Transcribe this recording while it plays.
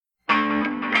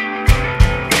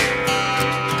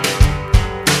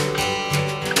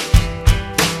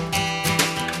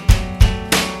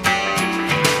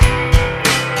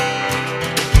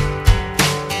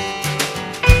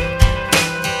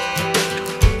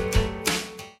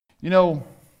You know,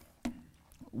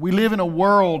 we live in a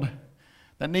world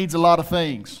that needs a lot of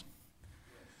things.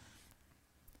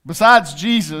 Besides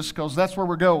Jesus, because that's where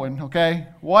we're going, okay?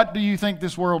 What do you think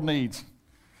this world needs?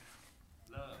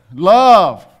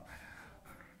 Love.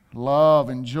 Love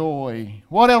and joy.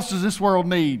 What else does this world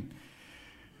need?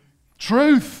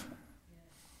 Truth.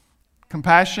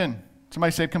 Compassion.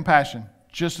 Somebody said compassion,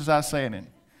 just as I was saying it.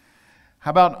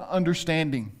 How about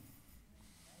understanding?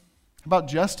 How about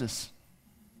justice?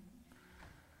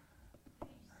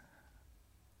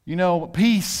 You know,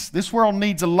 peace. This world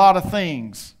needs a lot of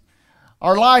things.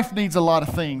 Our life needs a lot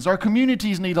of things. Our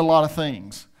communities need a lot of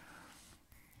things.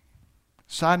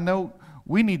 Side note,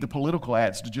 we need the political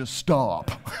ads to just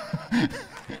stop.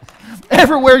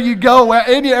 Everywhere you go,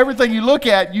 everything you look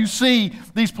at, you see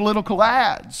these political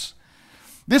ads.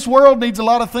 This world needs a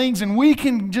lot of things, and we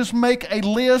can just make a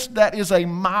list that is a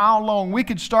mile long. We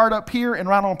could start up here and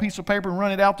write on a piece of paper and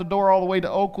run it out the door all the way to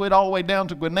Oakwood, all the way down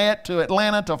to Gwinnett, to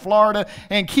Atlanta, to Florida,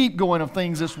 and keep going of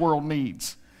things this world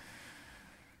needs.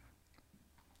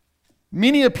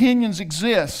 Many opinions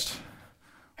exist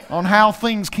on how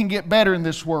things can get better in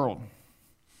this world.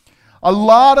 A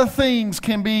lot of things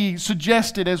can be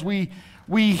suggested as we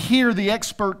hear the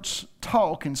experts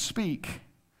talk and speak.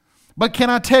 But can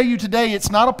I tell you today, it's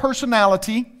not a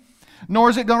personality, nor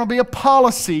is it going to be a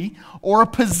policy or a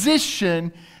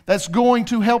position that's going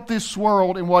to help this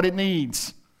world in what it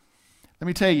needs. Let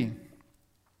me tell you,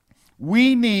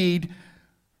 we need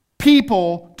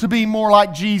people to be more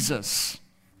like Jesus.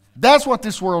 That's what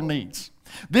this world needs.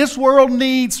 This world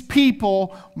needs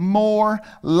people more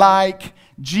like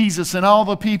Jesus. And all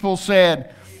the people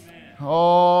said,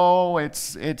 oh,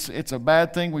 it's a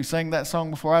bad thing. We sang that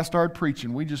song before I started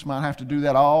preaching. We just might have to do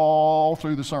that all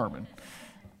through the sermon.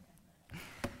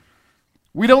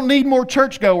 We don't need more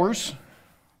churchgoers.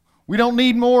 We don't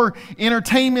need more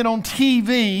entertainment on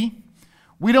TV.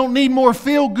 We don't need more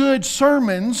feel-good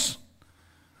sermons.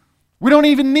 We don't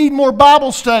even need more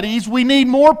Bible studies. We need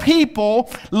more people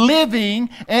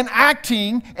living and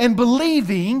acting and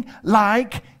believing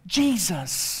like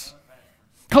Jesus.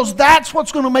 Because that's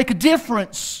what's going to make a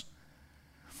difference.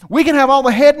 We can have all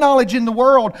the head knowledge in the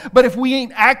world, but if we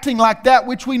ain't acting like that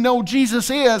which we know Jesus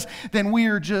is, then we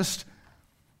are just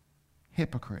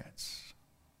hypocrites.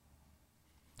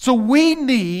 So we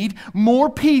need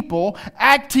more people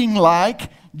acting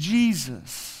like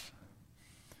Jesus.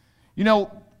 You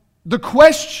know, the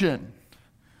question,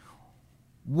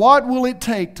 what will it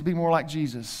take to be more like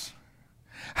Jesus?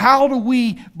 How do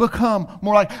we become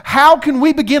more like? How can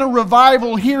we begin a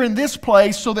revival here in this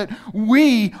place so that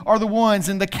we are the ones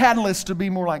and the catalyst to be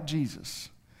more like Jesus?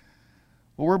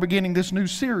 Well, we're beginning this new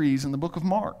series in the book of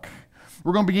Mark.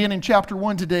 We're going to begin in chapter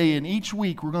 1 today, and each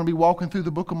week we're going to be walking through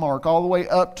the book of Mark all the way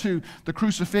up to the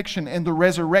crucifixion and the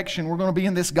resurrection. We're going to be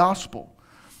in this gospel.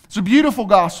 It's a beautiful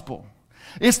gospel.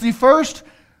 It's the first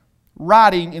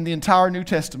writing in the entire New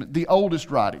Testament, the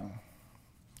oldest writing.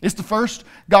 It's the first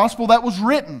gospel that was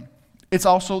written. It's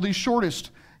also the shortest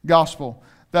gospel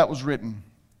that was written.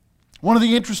 One of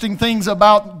the interesting things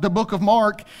about the book of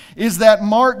Mark is that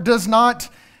Mark does not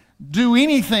do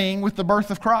anything with the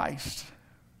birth of Christ.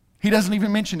 He doesn't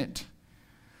even mention it.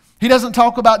 He doesn't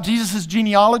talk about Jesus'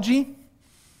 genealogy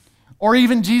or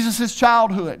even Jesus'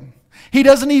 childhood. He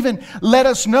doesn't even let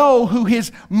us know who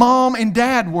his mom and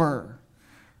dad were.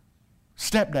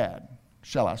 Stepdad,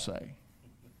 shall I say.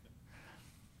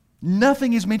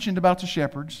 Nothing is mentioned about the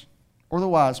shepherds or the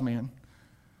wise men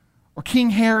or King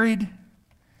Herod.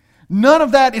 None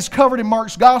of that is covered in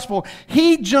Mark's gospel.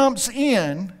 He jumps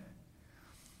in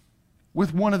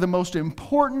with one of the most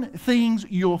important things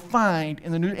you'll find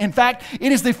in the New. In fact,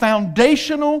 it is the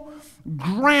foundational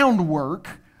groundwork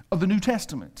of the New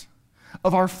Testament,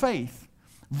 of our faith.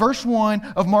 Verse 1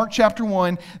 of Mark chapter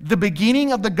 1, the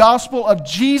beginning of the gospel of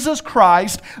Jesus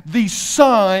Christ, the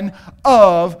Son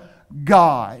of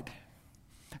God.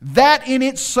 That in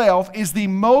itself is the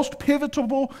most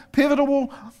pivotal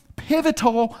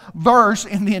verse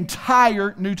in the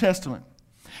entire New Testament.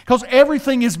 Because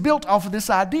everything is built off of this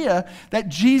idea that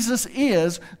Jesus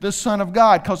is the Son of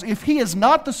God. Because if He is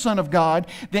not the Son of God,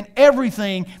 then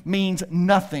everything means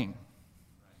nothing.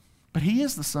 But He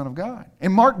is the Son of God.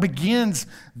 And Mark begins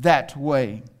that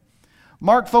way.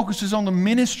 Mark focuses on the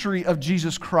ministry of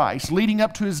Jesus Christ, leading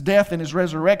up to His death and His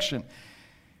resurrection.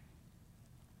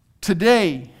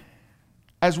 Today,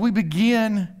 as we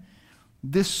begin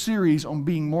this series on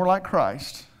being more like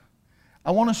Christ, I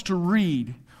want us to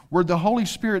read where the Holy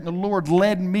Spirit and the Lord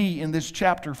led me in this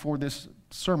chapter for this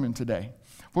sermon today,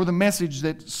 for the message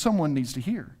that someone needs to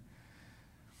hear.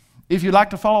 If you'd like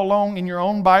to follow along in your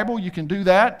own Bible, you can do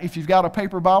that. If you've got a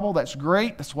paper Bible, that's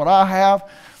great. That's what I have.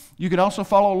 You can also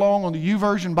follow along on the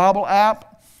YouVersion Bible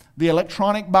app, the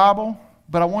electronic Bible,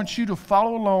 but I want you to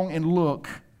follow along and look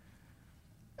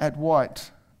at what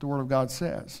the Word of God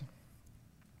says.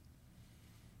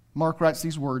 Mark writes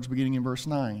these words beginning in verse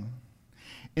 9.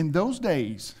 In those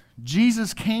days,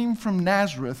 Jesus came from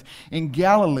Nazareth in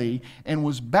Galilee and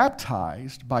was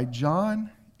baptized by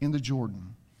John in the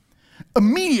Jordan.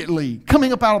 Immediately,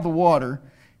 coming up out of the water,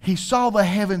 he saw the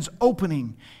heavens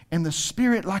opening and the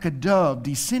Spirit like a dove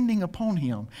descending upon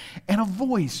him. And a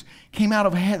voice came out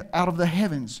of the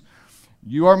heavens.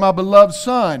 You are my beloved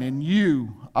Son, and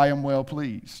you I am well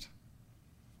pleased.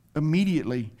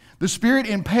 Immediately, the Spirit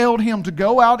impelled him to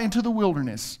go out into the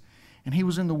wilderness. And he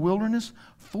was in the wilderness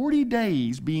 40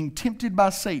 days being tempted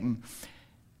by Satan.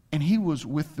 And he was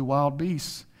with the wild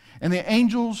beasts. And the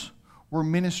angels were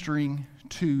ministering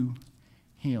to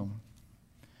him.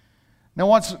 Now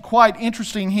what's quite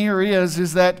interesting here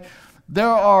is that there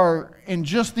are, in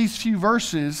just these few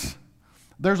verses,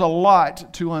 there's a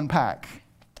lot to unpack.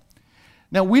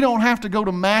 Now we don't have to go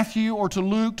to Matthew or to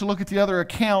Luke to look at the other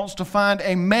accounts to find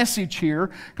a message here,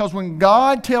 because when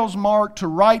God tells Mark to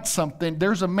write something,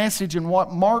 there's a message in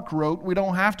what Mark wrote. We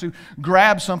don't have to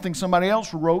grab something somebody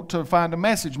else wrote to find a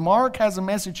message. Mark has a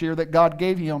message here that God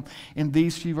gave him in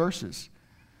these few verses.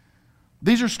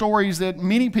 These are stories that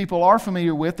many people are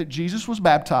familiar with, that Jesus was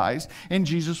baptized and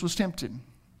Jesus was tempted.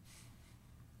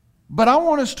 But I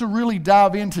want us to really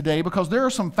dive in today, because there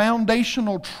are some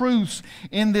foundational truths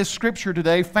in this scripture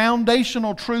today,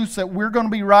 foundational truths that we're going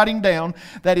to be writing down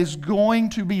that is going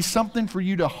to be something for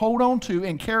you to hold on to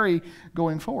and carry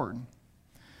going forward.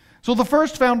 So the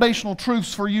first foundational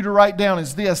truths for you to write down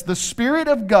is this: the Spirit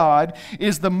of God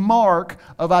is the mark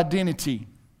of identity.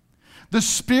 The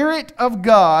Spirit of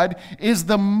God is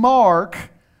the mark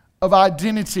of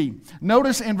identity.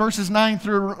 Notice in verses 9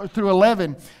 through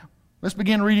 11, let's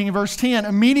begin reading in verse 10.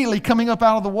 Immediately coming up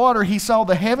out of the water, he saw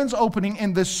the heavens opening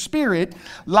and the Spirit,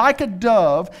 like a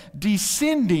dove,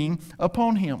 descending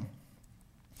upon him.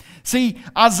 See,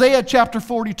 Isaiah chapter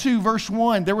 42, verse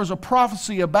 1, there was a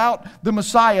prophecy about the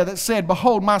Messiah that said,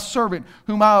 Behold, my servant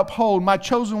whom I uphold, my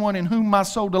chosen one in whom my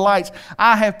soul delights.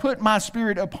 I have put my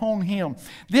Spirit upon him.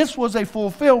 This was a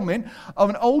fulfillment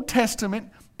of an Old Testament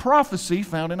prophecy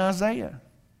found in Isaiah.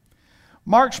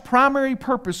 Mark's primary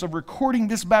purpose of recording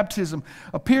this baptism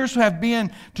appears to have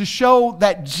been to show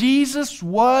that Jesus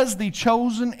was the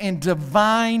chosen and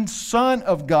divine Son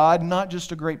of God, not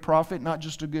just a great prophet, not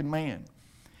just a good man.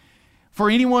 For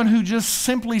anyone who just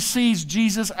simply sees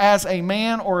Jesus as a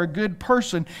man or a good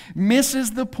person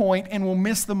misses the point and will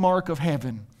miss the mark of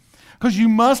heaven. Because you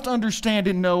must understand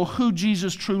and know who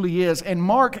Jesus truly is. And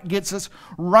Mark gets us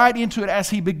right into it. As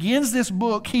he begins this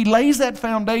book, he lays that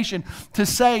foundation to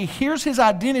say, here's his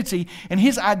identity, and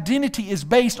his identity is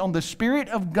based on the Spirit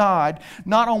of God,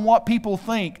 not on what people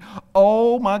think.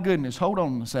 Oh my goodness, hold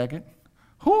on a second.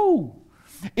 Whoo!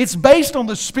 It's based on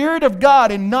the Spirit of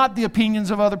God and not the opinions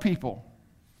of other people.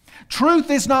 Truth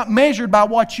is not measured by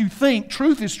what you think.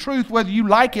 Truth is truth whether you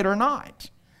like it or not.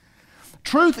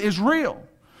 Truth is real.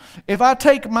 If I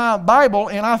take my Bible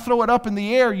and I throw it up in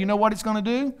the air, you know what it's going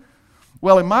to do?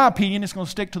 Well, in my opinion, it's going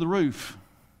to stick to the roof.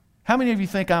 How many of you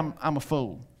think I'm a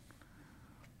fool?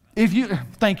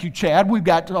 Thank you, Chad. We've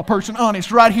got a person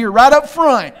honest right here, right up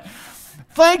front.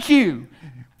 Thank you.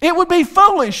 It would be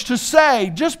foolish to say,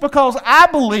 just because I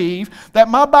believe that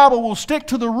my Bible will stick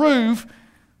to the roof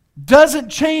doesn't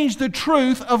change the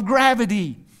truth of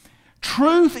gravity.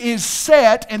 Truth is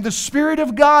set, and the Spirit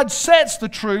of God sets the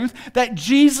truth that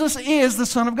Jesus is the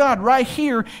Son of God. Right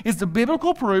here is the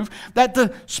biblical proof that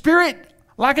the Spirit,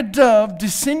 like a dove,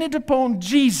 descended upon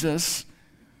Jesus,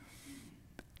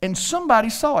 and somebody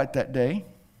saw it that day.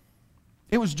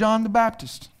 It was John the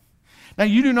Baptist. Now,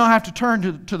 you do not have to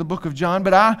turn to the book of John,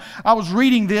 but I was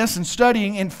reading this and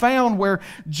studying and found where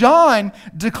John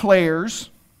declares,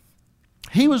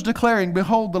 he was declaring,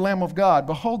 Behold the Lamb of God,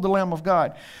 behold the Lamb of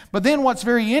God. But then what's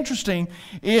very interesting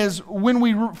is when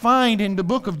we find in the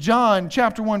book of John,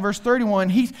 chapter 1, verse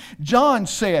 31, John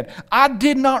said, I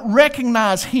did not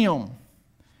recognize him,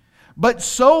 but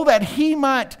so that he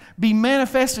might be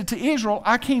manifested to Israel,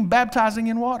 I came baptizing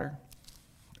in water.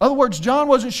 In other words, John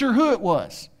wasn't sure who it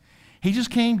was. He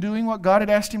just came doing what God had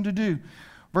asked him to do.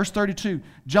 Verse 32,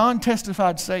 John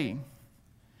testified saying,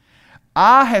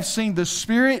 I have seen the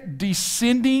Spirit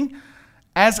descending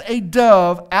as a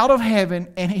dove out of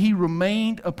heaven, and he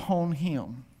remained upon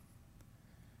him.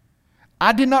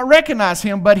 I did not recognize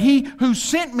him, but he who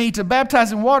sent me to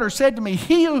baptize in water said to me,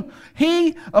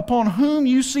 He upon whom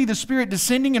you see the Spirit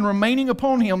descending and remaining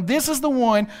upon him, this is the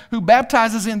one who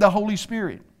baptizes in the Holy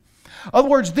Spirit. In other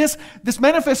words, this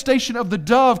manifestation of the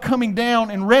dove coming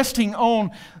down and resting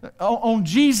on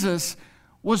Jesus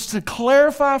was to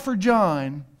clarify for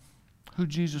John who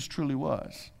Jesus truly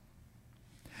was.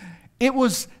 It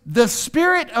was the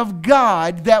Spirit of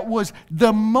God that was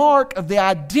the mark of the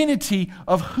identity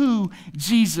of who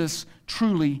Jesus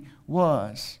truly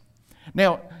was.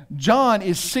 Now, John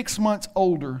is 6 months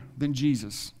older than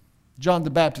Jesus. John the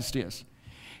Baptist is.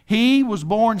 He was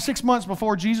born 6 months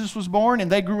before Jesus was born,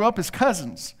 and they grew up as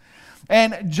cousins.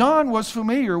 And John was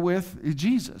familiar with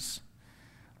Jesus.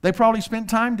 They probably spent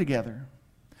time together.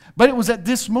 But it was at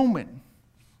this moment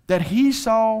that he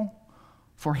saw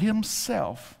for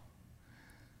himself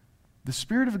the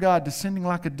Spirit of God descending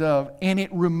like a dove, and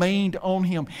it remained on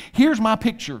him. Here's my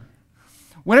picture.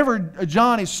 Whenever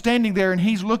John is standing there and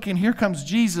he's looking, here comes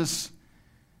Jesus,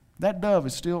 that dove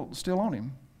is still on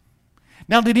him.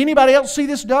 Now, did anybody else see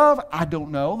this dove? I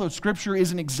don't know. The Scripture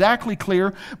isn't exactly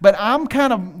clear, but I'm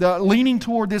kind of leaning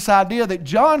toward this idea that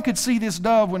John could see this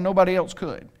dove when nobody else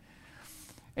could.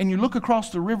 And you look across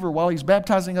the river while he's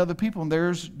baptizing other people, and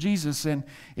there's Jesus, and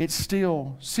it's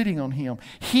still sitting on him.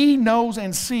 He knows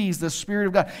and sees the Spirit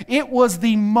of God. It was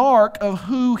the mark of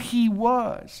who he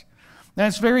was. Now,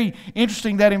 it's very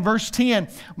interesting that in verse 10,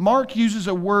 Mark uses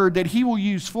a word that he will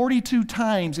use 42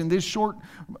 times in this short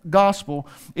gospel.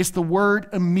 It's the word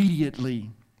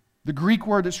immediately. The Greek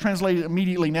word that's translated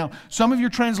immediately. Now, some of your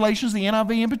translations, the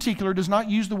NIV in particular, does not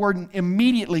use the word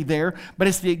immediately there, but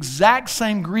it's the exact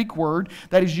same Greek word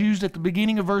that is used at the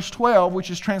beginning of verse 12, which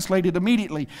is translated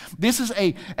immediately. This is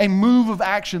a move of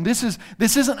action. This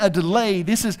isn't a delay.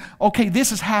 This is, okay,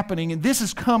 this is happening and this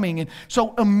is coming. And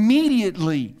so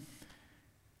immediately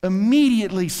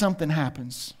something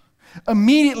happens.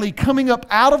 Immediately coming up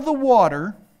out of the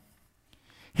water,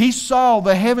 he saw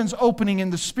the heavens opening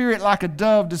and the Spirit like a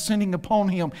dove descending upon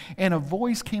him, and a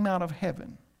voice came out of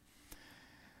heaven.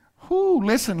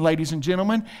 Listen, ladies and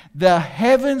gentlemen, the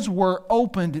heavens were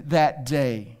opened that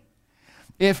day.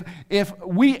 If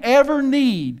we ever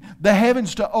need the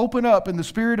heavens to open up and the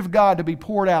Spirit of God to be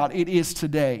poured out, it is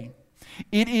today.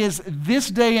 It is this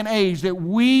day and age that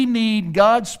we need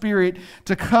God's Spirit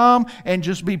to come and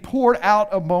just be poured out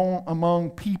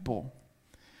among people.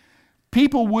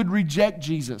 People would reject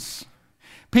Jesus.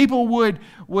 People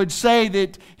would say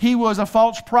that he was a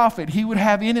false prophet. He would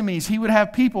have enemies. He would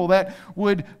have people that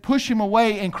would push him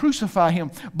away and crucify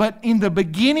him. But in the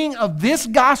beginning of this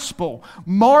gospel,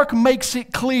 Mark makes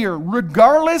it clear,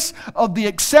 regardless of the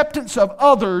acceptance of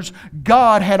others,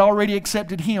 God had already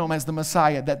accepted him as the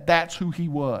Messiah, that's who he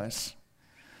was.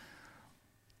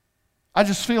 I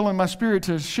just feel in my spirit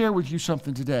to share with you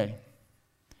something today.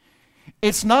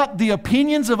 It's not the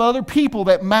opinions of other people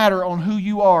that matter on who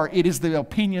you are. It is the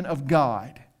opinion of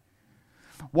God.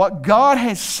 What God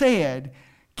has said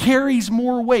carries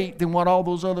more weight than what all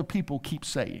those other people keep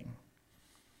saying.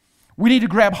 We need to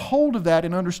grab hold of that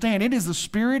and understand it is the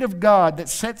Spirit of God that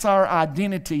sets our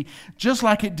identity just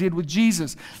like it did with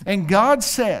Jesus. And God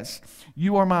says,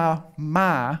 "You are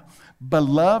my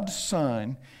beloved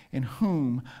Son in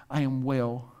whom I am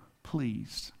well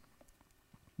pleased."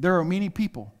 There are many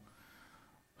people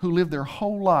who live their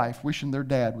whole life wishing their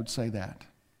dad would say that.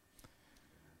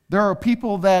 There are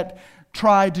people that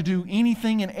try to do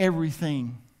anything and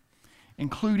everything,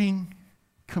 including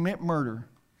commit murder,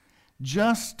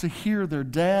 just to hear their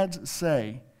dads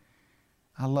say,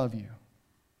 "I love you."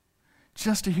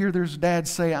 Just to hear their dads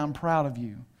say, "I'm proud of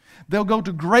you." They'll go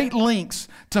to great lengths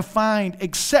to find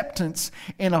acceptance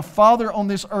in a father on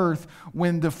this earth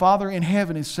when the Father in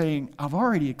heaven is saying, "I've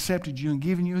already accepted you and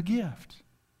given you a gift."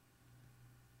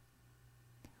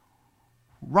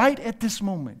 Right at this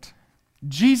moment,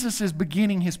 Jesus is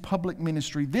beginning his public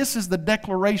ministry. This is the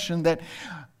declaration that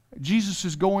Jesus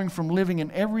is going from living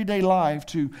an everyday life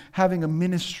to having a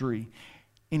ministry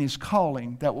in his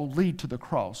calling that will lead to the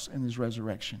cross and his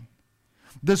resurrection.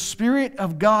 The Spirit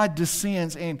of God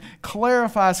descends and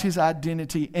clarifies his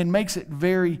identity and makes it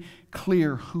very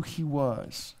clear who he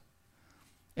was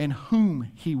and whom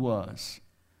he was.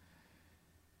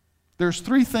 There's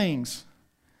three things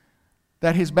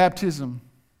that his baptism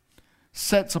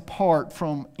sets apart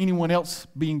from anyone else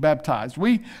being baptized.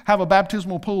 We have a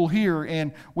baptismal pool here,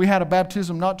 and we had a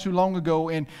baptism not too long ago.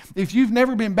 And if you've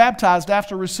never been baptized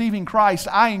after receiving Christ,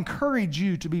 I encourage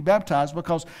you to be baptized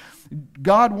because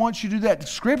God wants you to do that.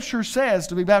 Scripture says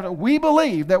to be baptized. We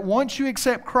believe that once you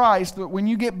accept Christ, that when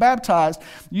you get baptized,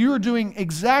 you are doing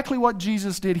exactly what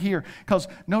Jesus did here. Because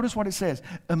notice what it says.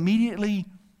 Immediately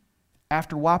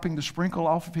after wiping the sprinkle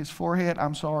off of his forehead,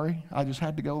 I'm sorry, I just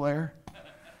had to go there.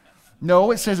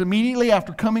 No, it says immediately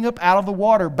after coming up out of the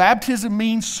water. Baptism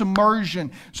means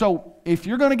submersion. So if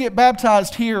you're going to get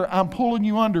baptized here, I'm pulling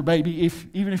you under, baby,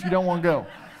 even if you don't want to go.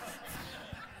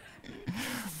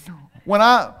 When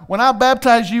I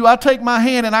baptize you, I take my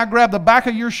hand and I grab the back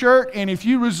of your shirt, and if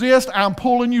you resist, I'm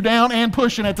pulling you down and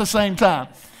pushing at the same time.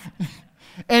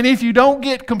 And if you don't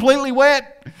get completely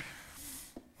wet,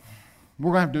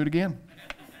 we're going to have to do it again.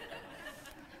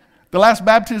 The last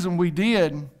baptism we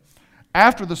did,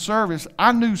 after the service,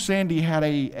 I knew Sandy had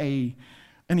an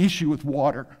issue with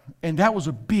water, and that was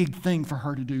a big thing for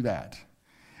her to do that.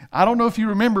 I don't know if you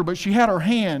remember, but she had her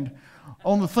hand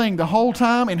on the thing the whole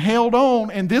time and held on,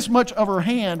 and this much of her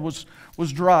hand was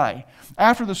dry.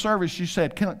 After the service, she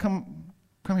said, come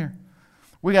here.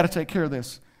 We got to take care of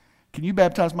this. Can you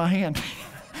baptize my hand?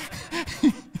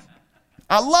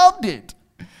 I loved it.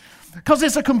 Because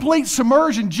it's a complete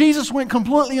submersion. Jesus went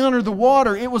completely under the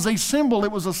water. It was a symbol.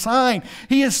 It was a sign.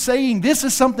 He is saying, this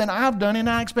is something I've done, and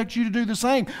I expect you to do the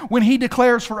same. When He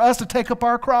declares for us to take up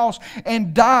our cross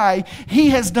and die, He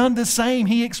has done the same.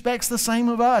 He expects the same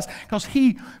of us because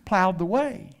He plowed the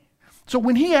way. So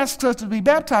when He asks us to be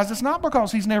baptized, it's not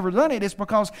because He's never done it. It's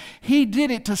because He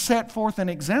did it to set forth an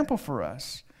example for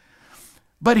us.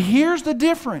 But here's the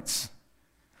difference.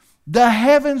 The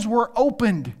heavens were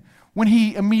opened when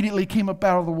He immediately came up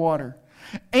out of the water.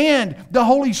 And the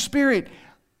Holy Spirit,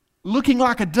 looking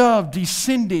like a dove,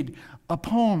 descended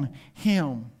upon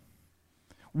Him.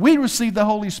 We receive the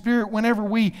Holy Spirit whenever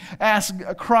we ask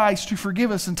Christ to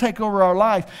forgive us and take over our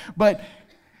life. But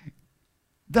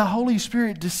the Holy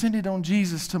Spirit descended on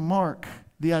Jesus to mark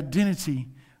the identity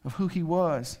of who He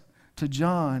was to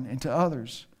John and to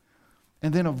others.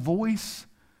 And then a voice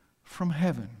from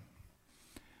heaven.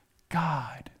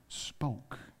 God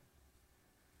spoke.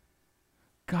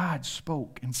 God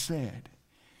spoke and said,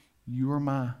 "You are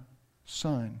my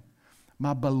Son,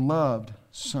 my beloved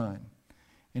Son,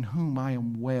 in whom I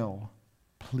am well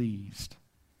pleased."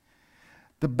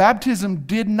 The baptism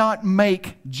did not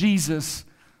make Jesus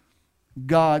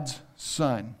God's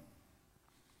Son.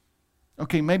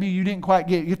 Okay, maybe you didn't quite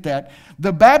get that.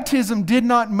 The baptism did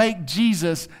not make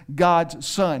Jesus God's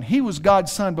Son. He was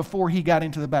God's Son before He got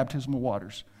into the baptismal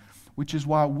waters, which is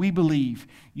why we believe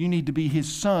you need to be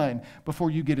His son before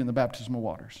you get in the baptismal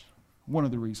waters. One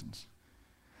of the reasons.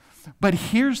 But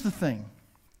here's the thing.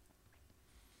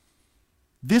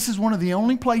 This is one of the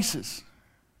only places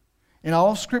in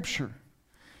all of Scripture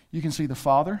you can see the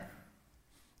Father,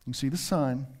 you can see the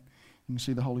Son, you can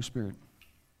see the Holy Spirit.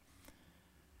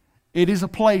 It is a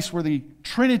place where the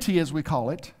Trinity, as we call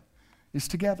it, is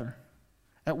together.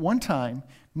 At one time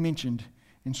mentioned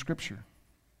in Scripture.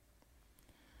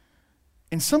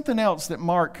 And something else that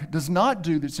Mark does not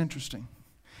do that's interesting.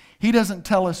 He doesn't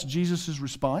tell us Jesus'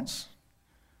 response,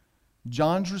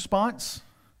 John's response.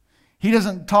 He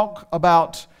doesn't talk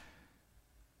about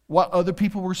what other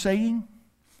people were saying.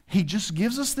 He just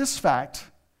gives us this fact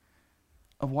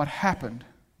of what happened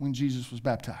when Jesus was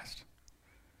baptized.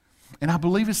 And I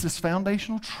believe it's this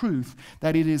foundational truth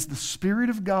that it is the Spirit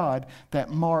of God that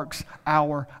marks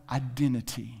our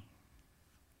identity.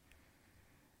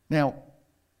 Now,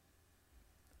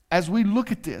 as we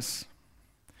look at this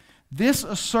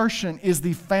assertion is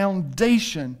the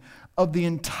foundation of the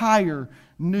entire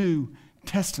New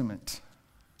Testament.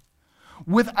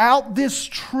 Without this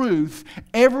truth,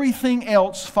 everything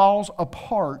else falls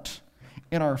apart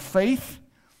in our faith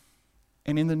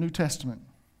and in the New Testament.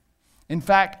 In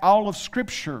fact, all of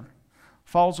Scripture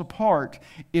falls apart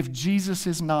if Jesus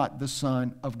is not the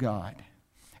Son of God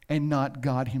and not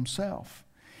God Himself.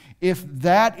 If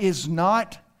that is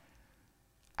not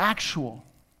actual,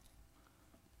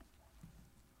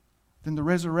 then the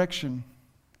resurrection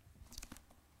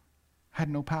had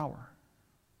no power.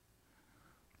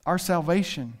 Our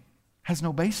salvation has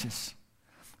no basis.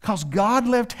 Because God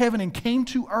left heaven and came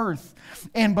to earth,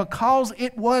 and because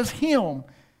it was Him,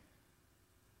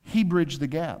 He bridged the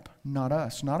gap. Not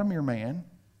us, not a mere man,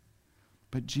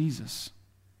 but Jesus.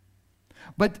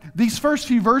 But these first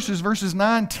few verses, verses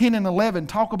 9, 10, and 11,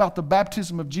 talk about the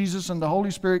baptism of Jesus and the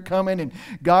Holy Spirit coming and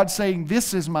God saying,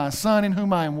 "This is my Son in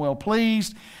whom I am well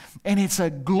pleased." And it's a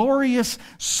glorious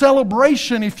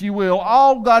celebration, if you will.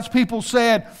 All God's people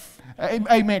said,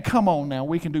 amen. Come on now,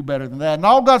 we can do better than that. And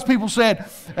all God's people said,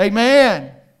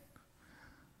 amen.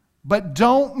 But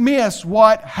don't miss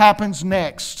what happens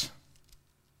next.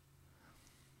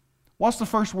 What's the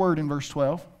first word in verse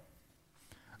 12?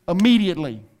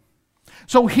 Immediately.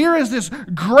 So here is this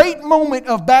great moment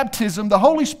of baptism. The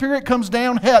Holy Spirit comes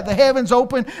down, the heavens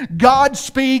open, God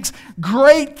speaks,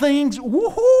 great things,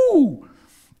 woohoo!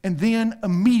 And then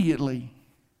immediately,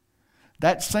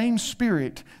 that same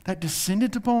Spirit that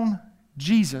descended upon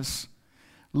Jesus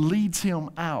leads him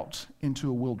out into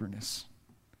a wilderness.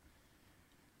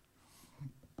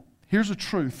 Here's a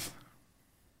truth.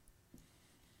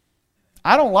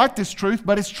 I don't like this truth,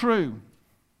 but it's true.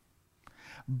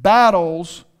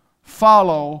 Battles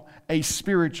follow a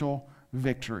spiritual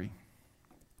victory.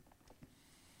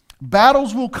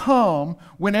 Battles will come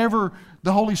whenever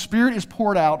the Holy Spirit is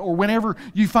poured out, or whenever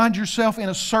you find yourself in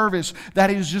a service that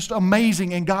is just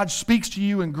amazing and God speaks to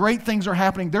you and great things are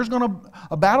happening.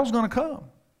 A battle's going to come.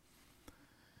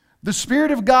 The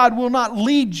Spirit of God will not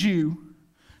lead you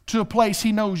to a place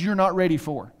He knows you're not ready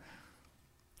for.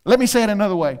 Let me say it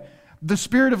another way. The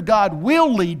Spirit of God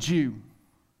will lead you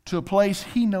to a place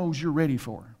He knows you're ready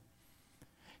for.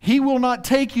 He will not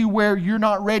take you where you're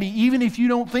not ready, even if you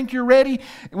don't think you're ready.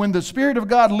 When the Spirit of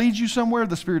God leads you somewhere,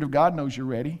 the Spirit of God knows you're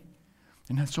ready.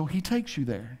 And so He takes you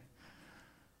there.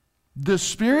 The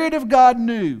Spirit of God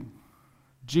knew,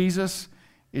 Jesus,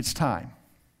 it's time.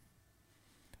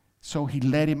 So He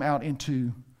led him out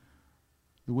into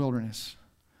the wilderness.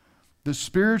 The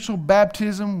spiritual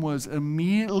baptism was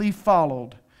immediately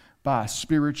followed by a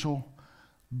spiritual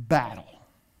battle.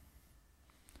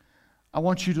 I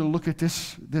want you to look at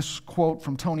this quote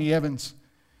from Tony Evans.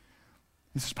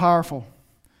 This is powerful.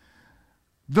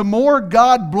 The more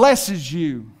God blesses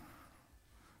you,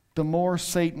 the more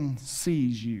Satan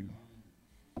sees you.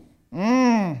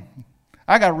 I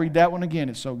got to read that one again.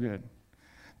 It's so good.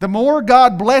 The more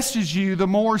God blesses you, the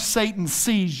more Satan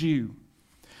sees you.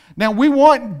 Now, we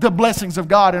want the blessings of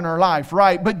God in our life,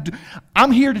 right? But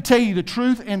I'm here to tell you the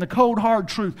truth and the cold, hard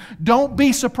truth. Don't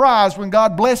be surprised when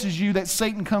God blesses you that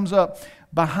Satan comes up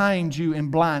behind you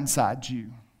and blindsides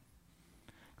you.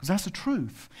 Because that's the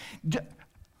truth.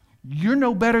 You're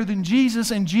no better than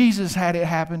Jesus, and Jesus had it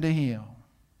happen to Him.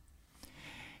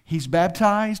 He's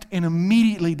baptized, and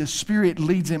immediately the Spirit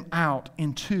leads him out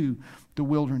into the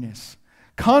wilderness.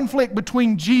 Conflict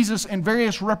between Jesus and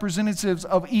various representatives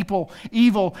of evil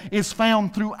is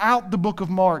found throughout the book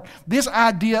of Mark. This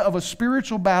idea of a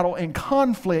spiritual battle and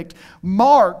conflict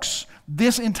marks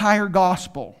this entire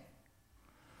gospel.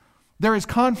 There is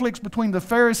conflicts between the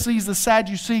Pharisees, the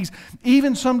Sadducees.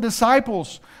 Even some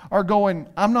disciples are going,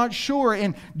 I'm not sure.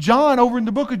 And John, over in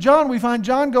the book of John, we find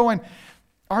John going,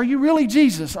 are you really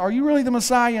Jesus? Are you really the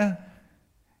Messiah?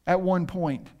 At one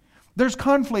point. There's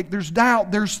conflict, there's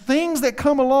doubt, there's things that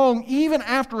come along even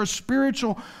after a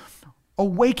spiritual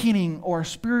awakening or a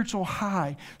spiritual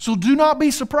high. So do not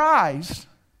be surprised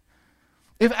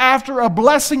if after a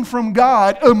blessing from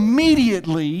God,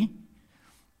 immediately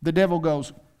the devil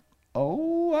goes,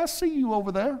 oh, I see you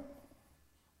over there.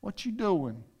 What you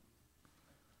doing?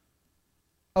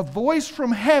 A voice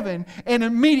from heaven and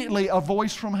immediately a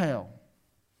voice from hell.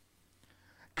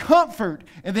 Comfort,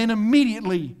 and then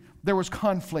immediately there was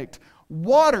conflict.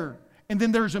 Water, and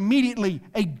then there's immediately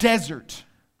a desert.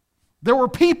 There were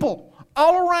people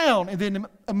all around, and then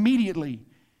immediately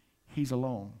he's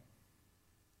alone.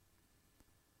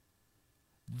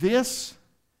 This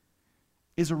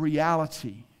is a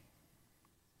reality.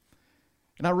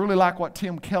 And I really like what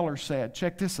Tim Keller said.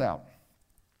 Check this out.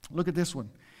 Look at this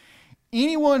one.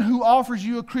 Anyone who offers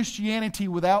you a Christianity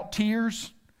without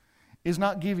tears is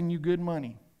not giving you good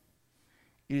money.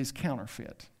 It is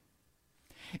counterfeit.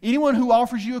 Anyone who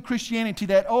offers you a Christianity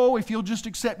that, oh, if you'll just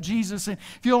accept Jesus and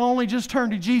if you'll only just turn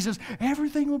to Jesus,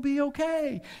 everything will be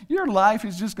okay. Your life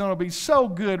is just going to be so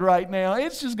good right now.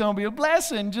 It's just going to be a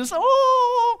blessing. Just,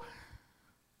 oh.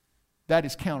 That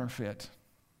is counterfeit.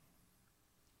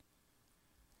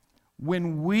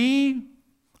 When we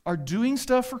are doing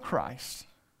stuff for Christ,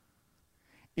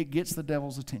 it gets the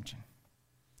devil's attention.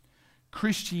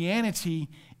 Christianity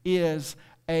is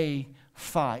a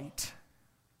fight.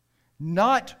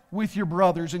 Not with your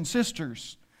brothers and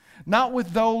sisters. Not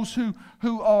with those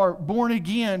who are born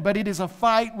again, but it is a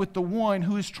fight with the one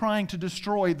who is trying to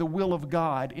destroy the will of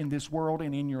God in this world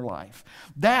and in your life.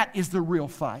 That is the real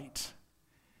fight.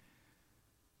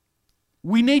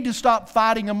 We need to stop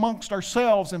fighting amongst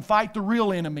ourselves and fight the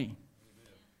real enemy.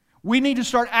 We need to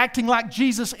start acting like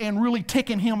Jesus and really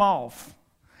ticking Him off.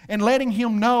 And letting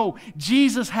Him know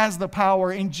Jesus has the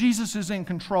power and Jesus is in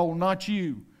control, not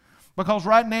you. Because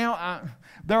right now,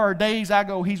 there are days I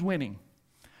go, he's winning.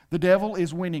 The devil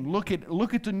is winning. Look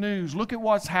at the news. Look at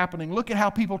what's happening. Look at how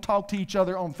people talk to each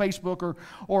other on Facebook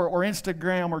or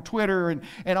Instagram or Twitter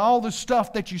and all the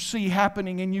stuff that you see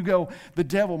happening. And you go, the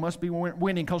devil must be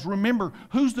winning. Because remember,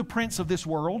 who's the prince of this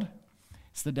world?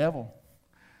 It's the devil.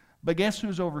 But guess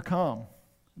who's overcome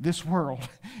this world?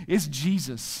 It's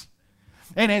Jesus.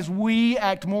 And as we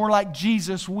act more like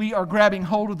Jesus, we are grabbing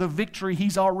hold of the victory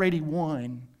He's already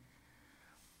won.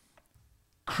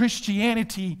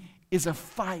 Christianity is a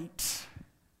fight.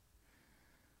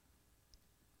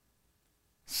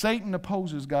 Satan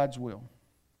opposes God's will.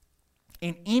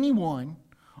 And anyone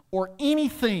or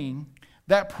anything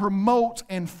that promotes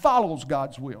and follows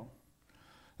God's will.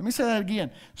 Let me say that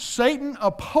again. Satan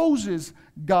opposes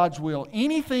God's will.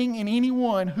 Anything and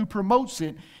anyone who promotes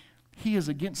it, he is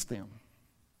against them.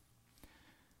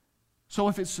 So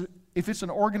if it's an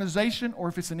organization or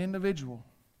if it's an individual,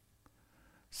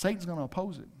 Satan's going to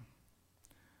oppose it.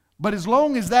 But as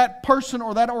long as that person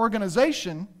or that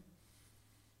organization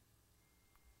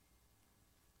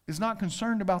is not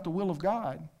concerned about the will of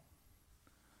God,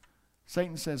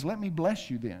 Satan says, let me bless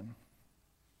you then.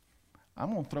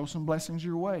 I'm going to throw some blessings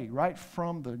your way right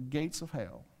from the gates of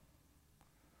hell.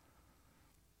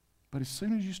 But as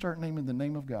soon as you start naming the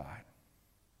name of God,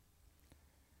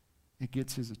 it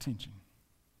gets his attention.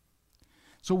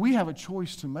 So we have a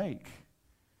choice to make.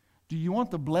 Do you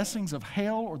want the blessings of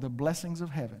hell or the blessings of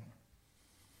heaven?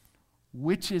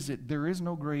 Which is it? There is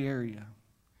no gray area.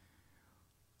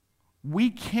 We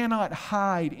cannot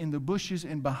hide in the bushes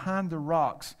and behind the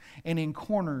rocks and in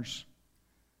corners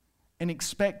and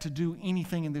expect to do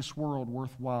anything in this world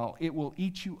worthwhile. It will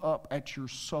eat you up at your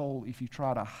soul if you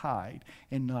try to hide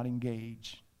and not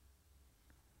engage.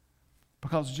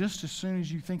 Because just as soon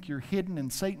as you think you're hidden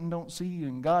and Satan don't see you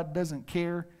and God doesn't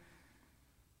care,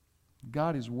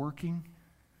 God is working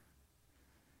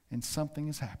and something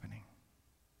is happening.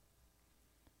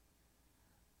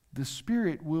 The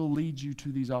Spirit will lead you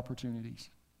to these opportunities.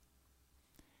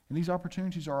 And these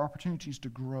opportunities are opportunities to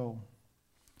grow.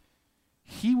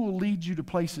 He will lead you to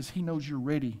places He knows you're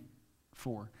ready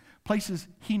for. Places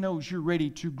He knows you're ready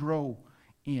to grow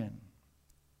in.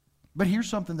 But here's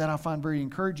something that I find very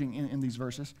encouraging in these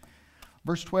verses.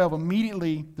 Verse 12,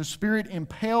 immediately the Spirit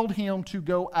impelled him to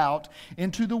go out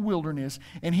into the wilderness,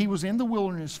 and he was in the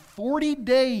wilderness 40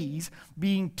 days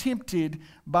being tempted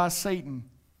by Satan.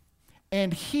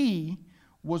 And he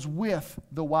was with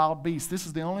the wild beasts. This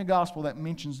is the only gospel that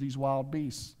mentions these wild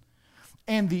beasts.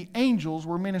 And the angels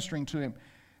were ministering to him.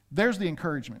 There's the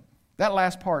encouragement. That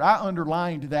last part, I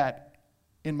underlined that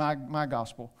in my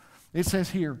gospel. It says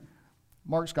here,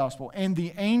 Mark's gospel, and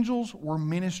the angels were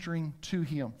ministering to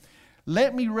him.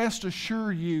 Let me rest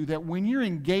assure you that when you're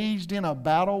engaged in a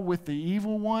battle with the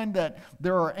evil one, that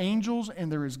there are angels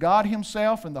and there is God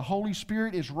Himself and the Holy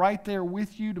Spirit is right there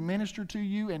with you to minister to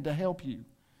you and to help you.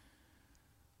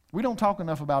 We don't talk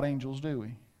enough about angels, do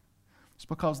we? It's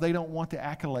because they don't want the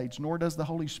accolades, nor does the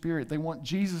Holy Spirit. They want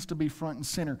Jesus to be front and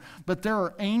center. But there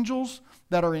are angels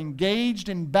that are engaged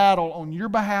in battle on your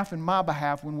behalf and my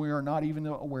behalf when we are not even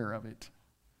aware of it.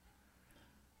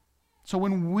 So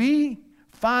when we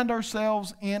find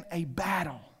ourselves in a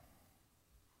battle,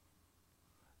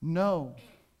 know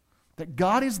that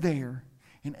God is there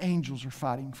and angels are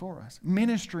fighting for us,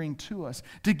 ministering to us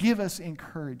to give us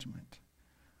encouragement.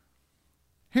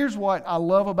 Here's what I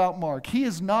love about Mark. He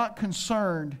is not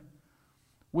concerned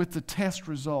with the test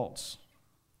results.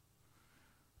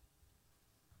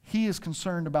 He is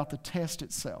concerned about the test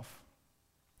itself.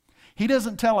 He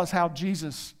doesn't tell us how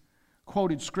Jesus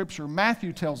quoted Scripture.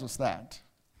 Matthew tells us that.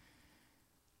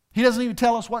 He doesn't even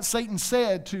tell us what Satan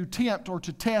said to tempt or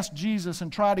to test Jesus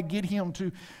and try to get him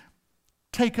to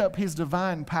take up his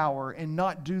divine power and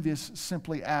not do this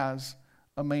simply as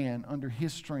a man under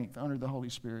his strength, under the Holy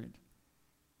Spirit.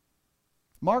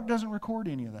 Mark doesn't record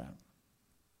any of that.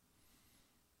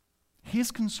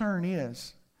 His concern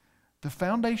is the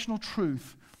foundational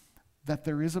truth that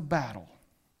there is a battle,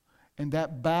 and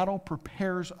that battle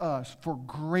prepares us for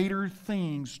greater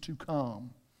things to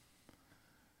come.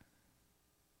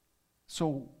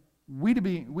 So we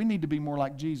need to be more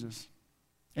like Jesus.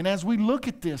 And as we look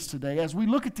at this today, as we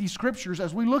look at these scriptures,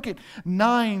 as we look at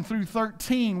 9 through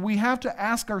 13, we have to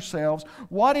ask ourselves,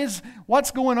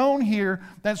 what's going on here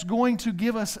that's going to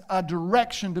give us a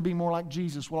direction to be more like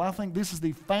Jesus? Well, I think this is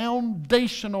the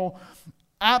foundational,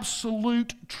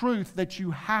 absolute truth that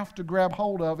you have to grab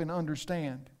hold of and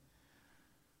understand.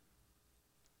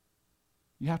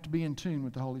 You have to be in tune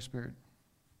with the Holy Spirit.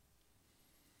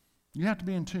 You have to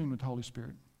be in tune with the Holy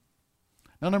Spirit.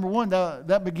 Now, number one,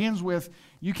 that begins with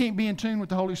you can't be in tune with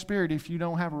the Holy Spirit if you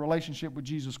don't have a relationship with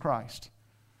Jesus Christ.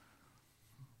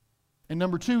 And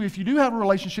number two, if you do have a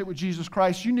relationship with Jesus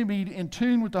Christ, you need to be in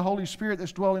tune with the Holy Spirit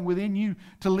that's dwelling within you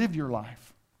to live your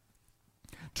life.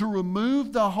 To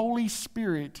remove the Holy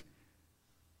Spirit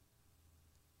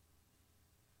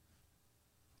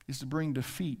is to bring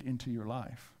defeat into your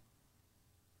life.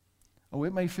 Oh,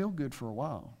 it may feel good for a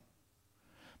while.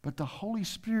 But the Holy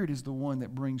Spirit is the one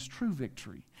that brings true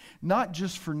victory. Not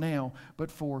just for now,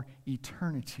 but for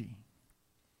eternity.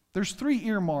 There's 3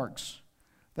 earmarks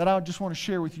that I just want to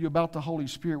share with you about the Holy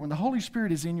Spirit. When the Holy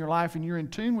Spirit is in your life and you're in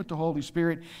tune with the Holy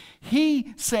Spirit,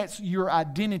 He sets your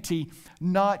identity,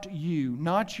 not you,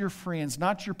 not your friends,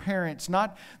 not your parents,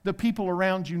 not the people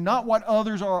around you, not what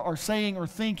others are saying or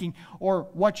thinking, or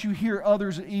what you hear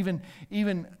others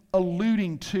even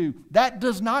alluding to. That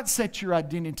does not set your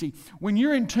identity. When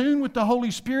you're in tune with the Holy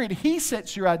Spirit, He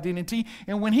sets your identity.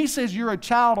 And when He says you're a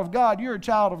child of God, you're a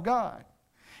child of God.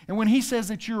 And when He says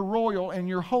that you're royal and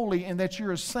you're holy and that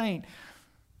you're a saint,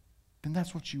 then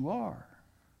that's what you are.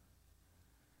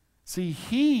 See,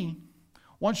 He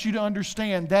wants you to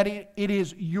understand that it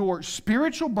is your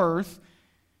spiritual birth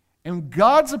and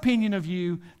God's opinion of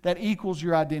you that equals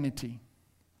your identity.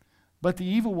 But the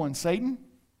evil one, Satan,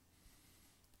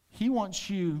 he wants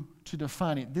you to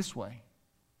define it this way: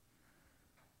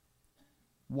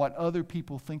 what other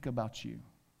people think about you.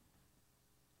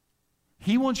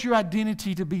 He wants your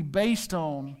identity to be based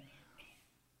on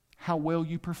how well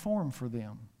you perform for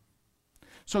them.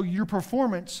 So your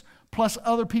performance plus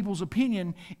other people's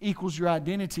opinion equals your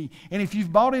identity. And if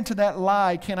you've bought into that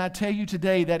lie, can I tell you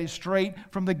today that is straight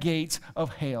from the gates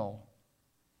of hell.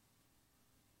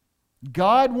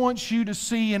 God wants you to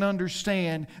see and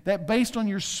understand that based on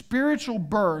your spiritual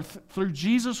birth through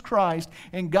Jesus Christ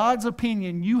and God's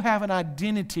opinion, you have an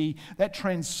identity that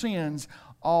transcends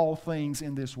all things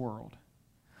in this world.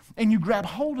 And you grab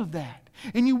hold of that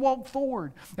and you walk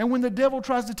forward. And when the devil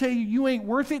tries to tell you you ain't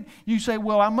worth it, you say,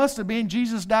 well, I must have been.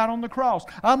 Jesus died on the cross.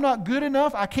 I'm not good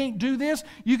enough. I can't do this.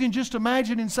 You can just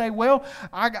imagine and say, well,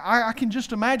 I can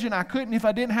just imagine I couldn't if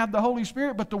I didn't have the Holy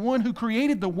Spirit. But the one who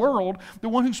created the world, the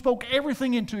one who spoke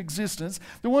everything into existence,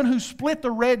 the one who split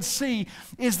the Red Sea,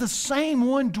 is the same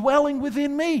one dwelling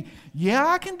within me. Yeah,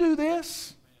 I can do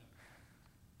this.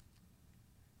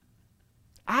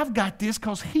 I've got this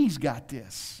because He's got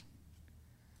this.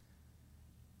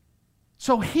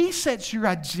 So He sets your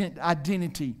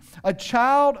identity, a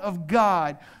child of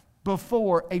God,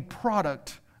 before a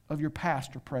product of your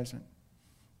past or present.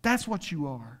 That's what you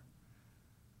are.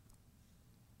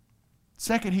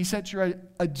 Second, He sets your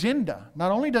agenda.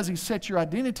 Not only does He set your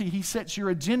identity, He sets your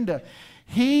agenda.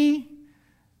 He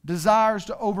desires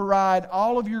to override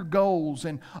all of your goals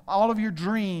and all of your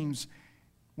dreams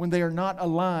when they are not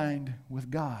aligned with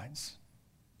God's.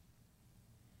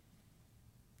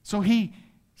 So He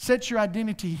sets your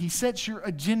identity. He sets your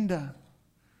agenda.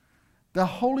 The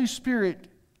Holy Spirit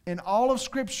in all of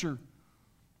Scripture,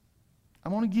 I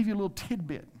want to give you a little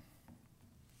tidbit.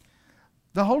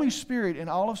 The Holy Spirit in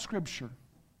all of Scripture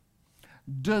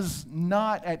does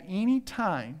not at any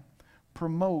time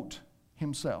promote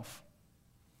Himself.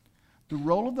 The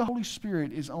role of the Holy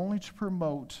Spirit is only to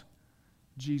promote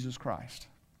Jesus Christ.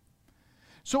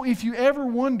 So if you ever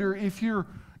wonder if you're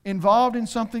involved in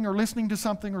something or listening to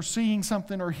something or seeing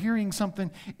something or hearing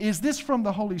something, is this from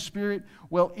the Holy Spirit?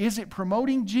 Well, is it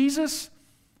promoting Jesus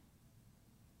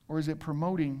or is it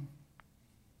promoting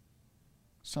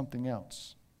something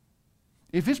else?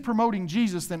 If it's promoting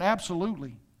Jesus, then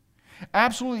absolutely.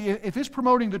 Absolutely. If it's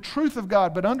promoting the truth of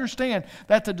God, but understand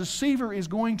that the deceiver is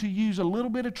going to use a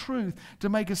little bit of truth to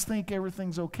make us think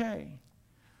everything's okay.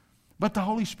 But the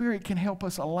Holy Spirit can help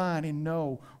us align and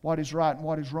know what is right and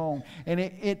what is wrong.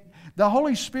 And the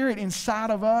Holy Spirit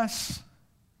inside of us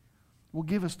will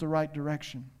give us the right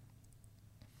direction.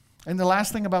 And the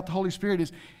last thing about the Holy Spirit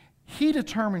is He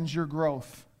determines your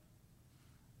growth,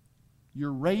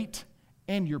 your rate,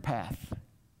 and your path.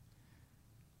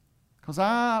 Because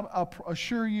I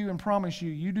assure you and promise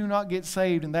you, you do not get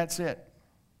saved and that's it.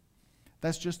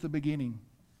 That's just the beginning.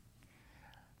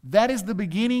 That is the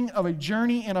beginning of a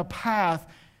journey and a path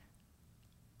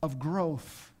of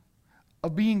growth,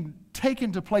 of being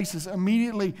taken to places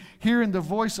immediately, hearing the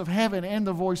voice of heaven and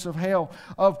the voice of hell,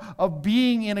 of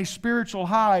being in a spiritual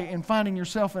high and finding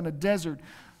yourself in a desert.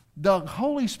 The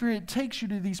Holy Spirit takes you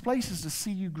to these places to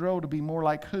see you grow to be more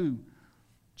like who?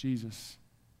 Jesus.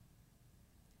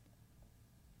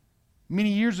 Many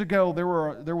years ago,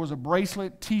 there was a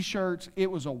bracelet, T-shirts.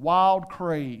 It was a wild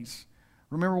craze.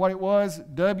 Remember what it was?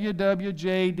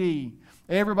 WWJD.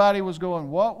 Everybody was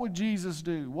going, what would Jesus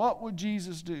do? What would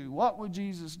Jesus do? What would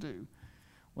Jesus do?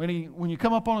 When you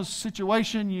come up on a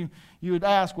situation, you would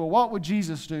ask, well, what would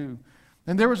Jesus do?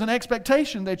 And there was an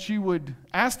expectation that you would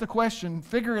ask the question,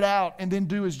 figure it out, and then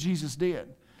do as Jesus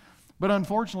did. But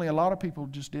unfortunately, a lot of people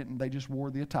just didn't. They just wore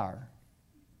the attire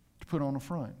to put on the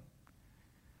front.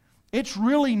 It's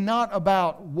really not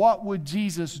about what would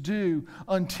Jesus do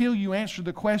until you answer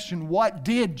the question, what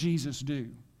did Jesus do?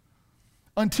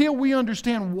 Until we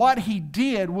understand what He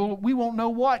did, we won't know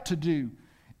what to do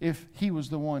if He was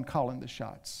the one calling the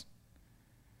shots.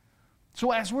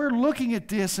 So as we're looking at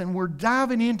this and we're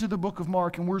diving into the book of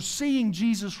Mark and we're seeing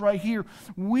Jesus right here,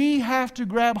 we have to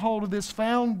grab hold of this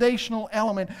foundational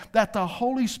element that the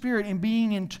Holy Spirit and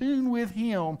being in tune with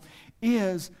Him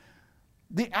is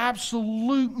the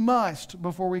absolute must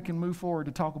before we can move forward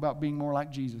to talk about being more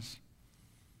like Jesus.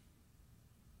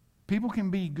 People can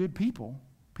be good people.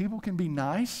 People can be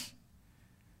nice.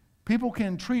 People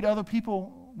can treat other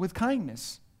people with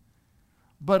kindness.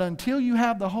 But until you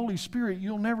have the Holy Spirit,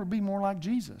 you'll never be more like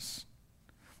Jesus.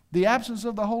 The absence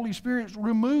of the Holy Spirit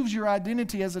removes your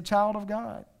identity as a child of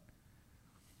God.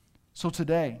 So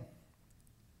today,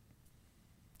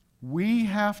 we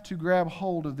have to grab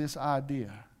hold of this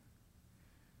idea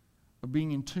of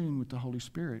being in tune with the Holy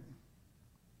Spirit.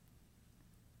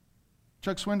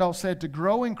 Chuck Swindoll said, to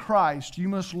grow in Christ, you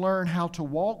must learn how to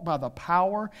walk by the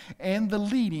power and the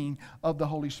leading of the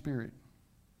Holy Spirit.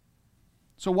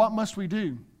 So what must we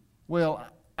do? Well,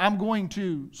 I'm going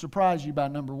to surprise you by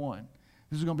number one.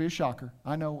 This is going to be a shocker.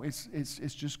 I know it's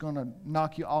just going to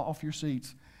knock you off your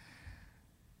seats.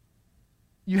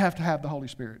 You have to have the Holy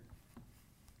Spirit.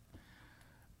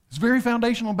 It's very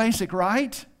foundational and basic,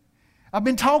 right? I've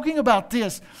been talking about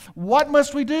this. What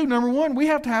must we do? Number one, we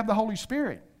have to have the Holy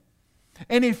Spirit.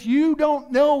 And if you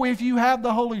don't know if you have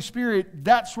the Holy Spirit,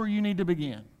 that's where you need to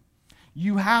begin.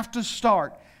 You have to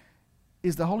start.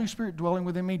 Is the Holy Spirit dwelling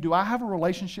within me? Do I have a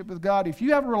relationship with God? If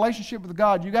you have a relationship with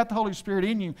God, you got the Holy Spirit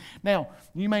in you. Now,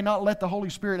 you may not let the Holy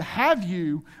Spirit have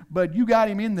you, but you got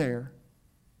Him in there.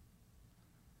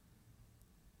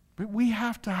 But we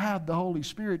have to have the Holy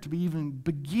Spirit to even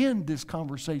begin this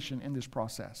conversation and this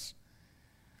process.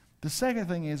 The second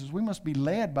thing is we must be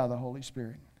led by the Holy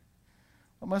Spirit.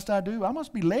 What must I do? I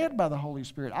must be led by the Holy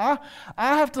Spirit. I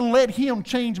have to let Him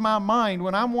change my mind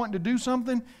when I'm wanting to do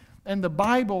something and the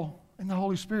Bible and the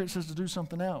Holy Spirit says to do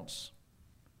something else.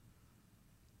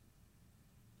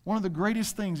 One of the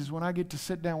greatest things is when I get to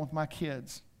sit down with my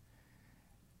kids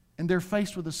and they're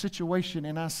faced with a situation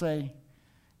and I say,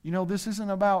 you know, this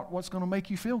isn't about what's going to make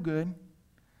you feel good.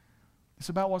 It's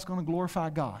about what's going to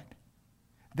glorify God.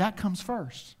 That comes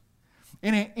first.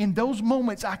 And in those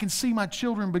moments, I can see my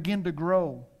children begin to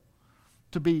grow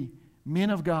to be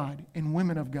men of God and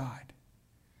women of God.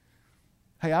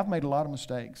 Hey, I've made a lot of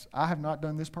mistakes. I have not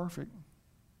done this perfect.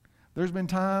 There's been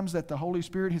times that the Holy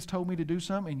Spirit has told me to do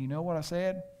something, and you know what I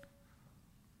said?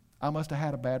 I must have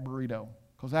had a bad burrito,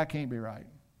 because that can't be right.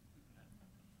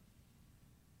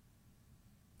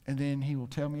 And then He will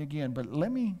tell me again. But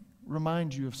let me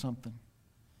remind you of something.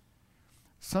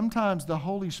 Sometimes the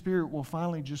Holy Spirit will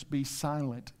finally just be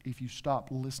silent if you stop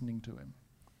listening to Him.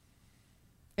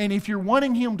 And if you're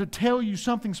wanting Him to tell you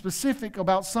something specific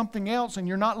about something else and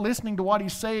you're not listening to what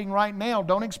He's saying right now,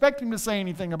 don't expect Him to say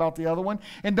anything about the other one.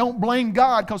 And don't blame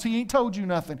God because He ain't told you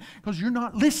nothing, because you're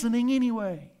not listening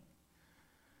anyway.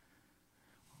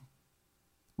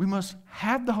 We must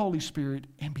have the Holy Spirit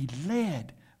and be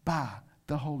led by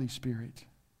the Holy Spirit.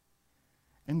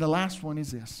 And the last one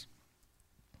is this.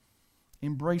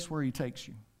 Embrace where He takes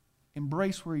you.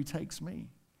 Embrace where He takes me.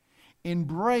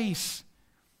 Embrace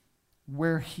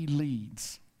where He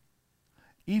leads.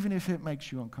 Even if it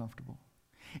makes you uncomfortable.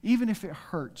 Even if it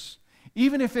hurts.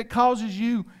 Even if it causes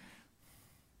you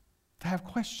to have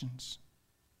questions.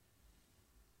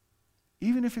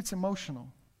 Even if it's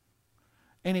emotional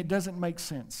and it doesn't make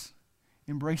sense.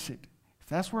 Embrace it. If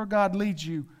that's where God leads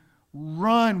you,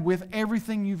 run with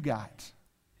everything you've got.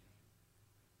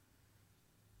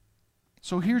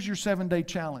 So here's your 7-day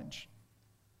challenge.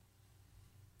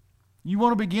 You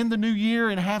want to begin the new year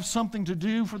and have something to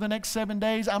do for the next 7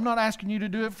 days? I'm not asking you to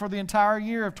do it for the entire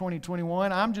year of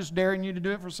 2021. I'm just daring you to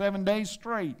do it for 7 days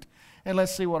straight. And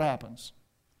let's see what happens.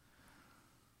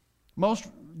 Most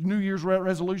New Year's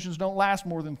resolutions don't last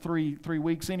more than three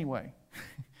weeks anyway.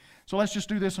 So let's just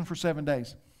do this one for 7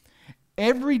 days.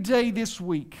 Every day this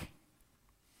week,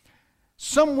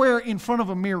 somewhere in front of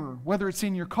a mirror, whether it's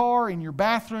in your car, in your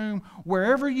bathroom,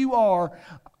 wherever you are,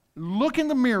 look in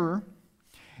the mirror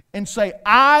and say,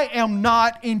 I am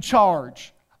not in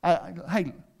charge.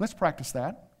 Hey, let's practice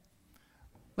that.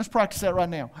 Let's practice that right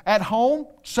now. At home,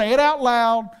 say it out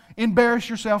loud. Embarrass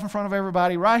yourself in front of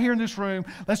everybody right here in this room.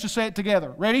 Let's just say it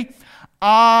together. Ready?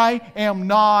 I am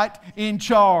not in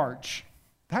charge.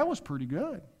 That was pretty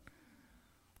good.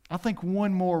 I think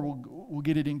one more will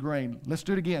get it ingrained. Let's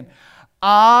do it again.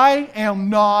 I am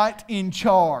not in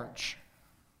charge.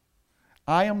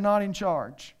 I am not in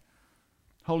charge.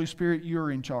 Holy Spirit,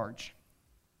 you're in charge.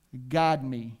 Guide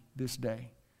me this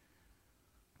day.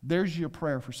 There's your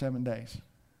prayer for 7 days.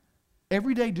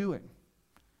 Every day do it.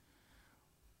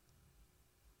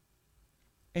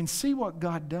 And see what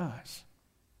God does.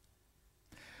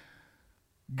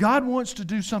 God wants to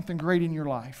do something great in your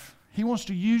life. He wants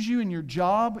to use you in your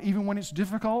job, even when it's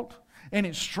difficult and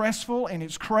it's stressful and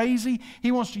it's crazy.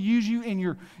 He wants to use you in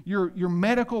your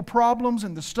medical problems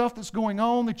and the stuff that's going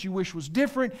on that you wish was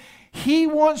different. He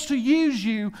wants to use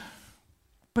you,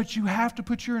 but you have to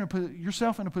put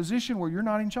yourself in a position where you're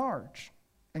not in charge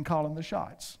and calling the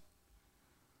shots.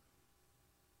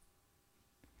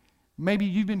 Maybe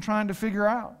you've been trying to figure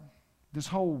out this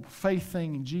whole faith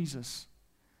thing in Jesus.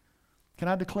 Can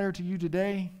I declare to you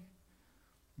today,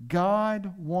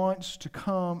 God wants to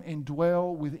come and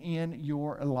dwell within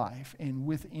your life and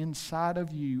inside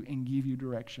of you and give you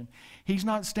direction. He's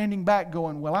not standing back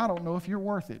going, well, I don't know if you're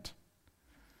worth it.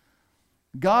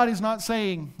 God is not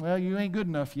saying, well, you ain't good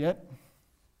enough yet.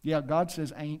 Yeah, God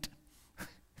says ain't.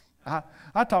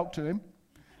 I talked to Him.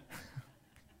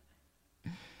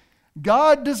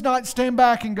 God does not stand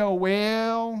back and go,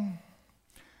 well,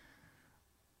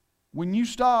 when you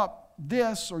stop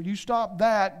this or you stop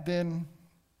that, then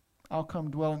I'll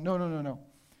come dwell in. No.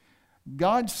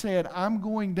 God said, I'm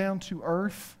going down to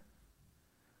earth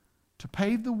to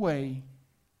pave the way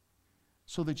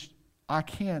so that I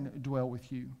can dwell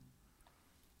with you.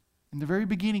 In the very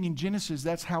beginning in Genesis,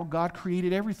 that's how God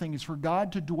created everything. It's for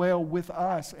God to dwell with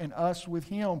us and us with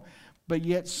Him. But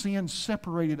yet sin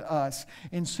separated us.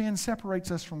 And sin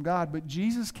separates us from God. But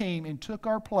Jesus came and took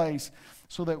our place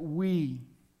so that we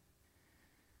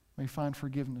may find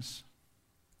forgiveness.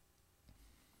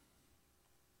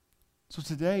 So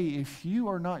today, if you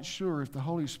are not sure if the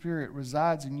Holy Spirit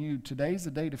resides in you, today's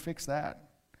the day to fix that.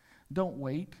 Don't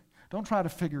wait. Don't try to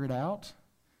figure it out.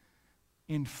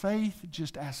 In faith,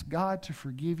 just ask God to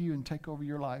forgive you and take over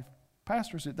your life.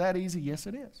 Pastor, is it that easy? Yes,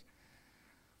 it is.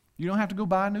 You don't have to go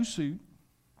buy a new suit.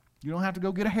 You don't have to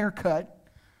go get a haircut.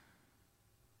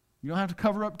 You don't have to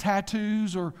cover up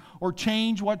tattoos or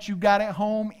change what you got at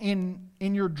home in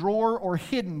your drawer or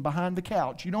hidden behind the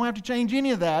couch. You don't have to change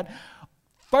any of that.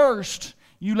 First,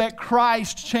 you let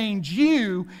Christ change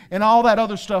you, and all that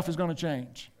other stuff is going to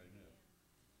change.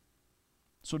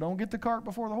 So don't get the cart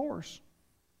before the horse.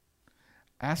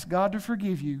 Ask God to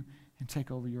forgive you and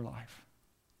take over your life.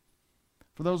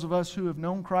 For those of us who have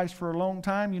known Christ for a long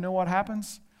time, you know what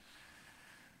happens?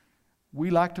 We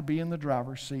like to be in the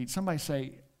driver's seat. Somebody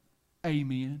say,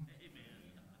 amen.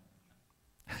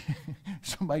 Amen.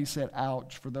 Somebody said,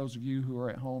 ouch. For those of you who are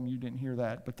at home, you didn't hear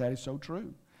that, but that is so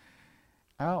true.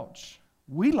 Ouch.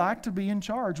 We like to be in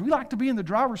charge. We like to be in the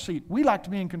driver's seat. We like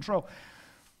to be in control.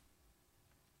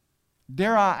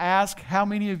 Dare I ask, how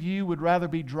many of you would rather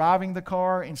be driving the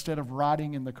car instead of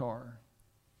riding in the car?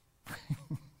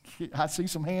 I see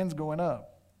some hands going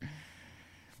up.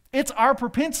 It's our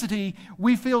propensity.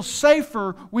 We feel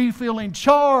safer. We feel in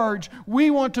charge. We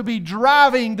want to be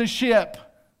driving the ship.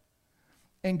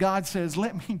 And God says,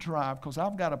 let me drive because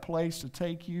I've got a place to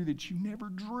take you that you never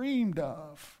dreamed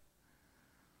of.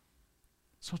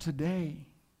 So today,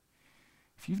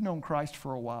 if you've known Christ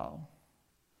for a while,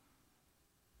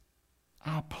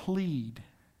 I plead,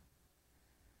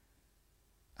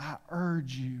 I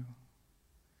urge you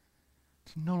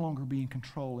to no longer be in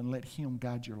control and let Him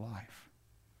guide your life.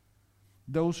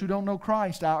 Those who don't know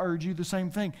Christ, I urge you the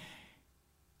same thing.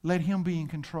 Let Him be in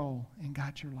control and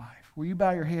guide your life. Will you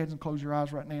bow your heads and close your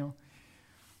eyes right now?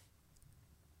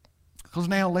 Because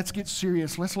now let's get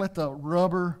serious. Let's let the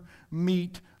rubber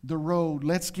meet the road.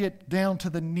 Let's get down to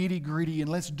the nitty-gritty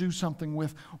and let's do something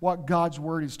with what God's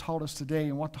Word has taught us today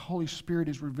and what the Holy Spirit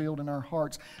has revealed in our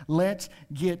hearts. Let's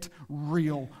get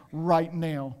real right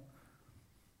now.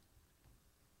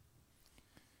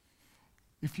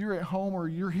 If you're at home or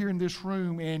you're here in this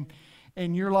room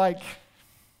and you're like,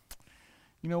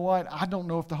 you know what? I don't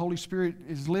know if the Holy Spirit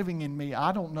is living in me.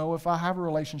 I don't know if I have a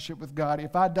relationship with God.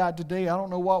 If I died today, I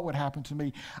don't know what would happen to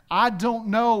me. I don't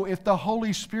know if the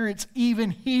Holy Spirit's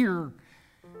even here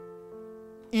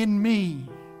in me.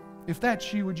 If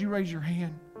that's you, would you raise your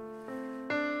hand?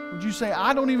 Would you say,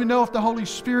 I don't even know if the Holy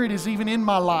Spirit is even in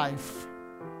my life?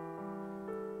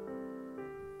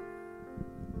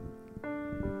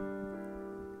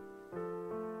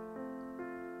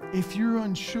 If you're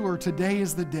unsure, today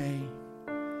is the day.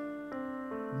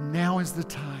 Now is the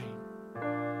time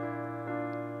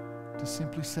to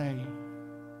simply say,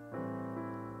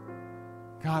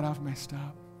 God, I've messed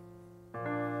up.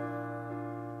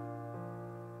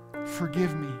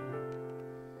 Forgive me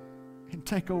and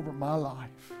take over my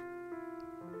life.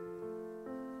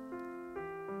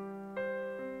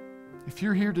 If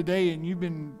you're here today and you've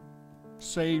been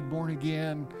saved, born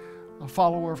again, a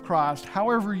follower of Christ,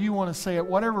 however you want to say it,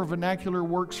 whatever vernacular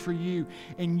works for you,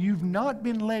 and you've not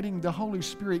been letting the Holy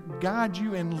Spirit guide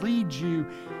you and lead you,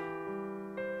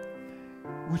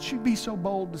 would you be so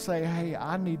bold to say, hey,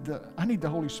 I need the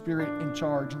Holy Spirit in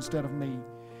charge instead of me?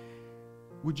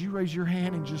 Would you raise your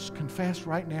hand and just confess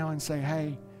right now and say,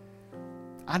 hey,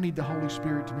 I need the Holy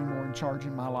Spirit to be more in charge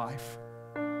in my life?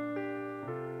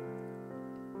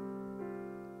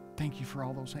 Thank you for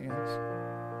all those hands.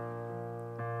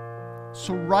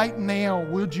 So right now,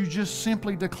 would you just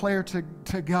simply declare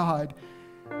to God,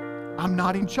 I'm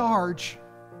not in charge.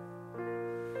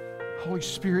 Holy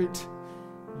Spirit,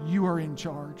 you are in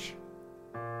charge.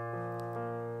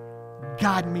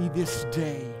 Guide me this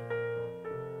day.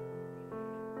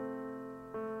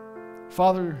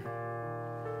 Father,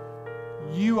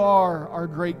 you are our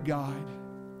great God.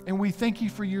 And we thank you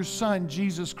for your Son,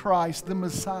 Jesus Christ, the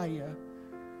Messiah,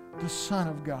 the Son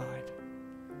of God.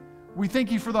 We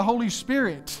thank you for the Holy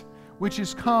Spirit, which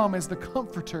has come as the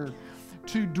Comforter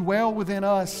to dwell within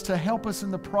us, to help us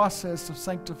in the process of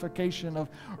sanctification, of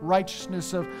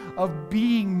righteousness, of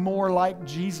being more like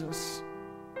Jesus.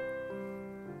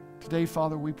 Today,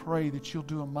 Father, we pray that you'll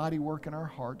do a mighty work in our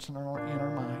hearts and in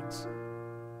our minds.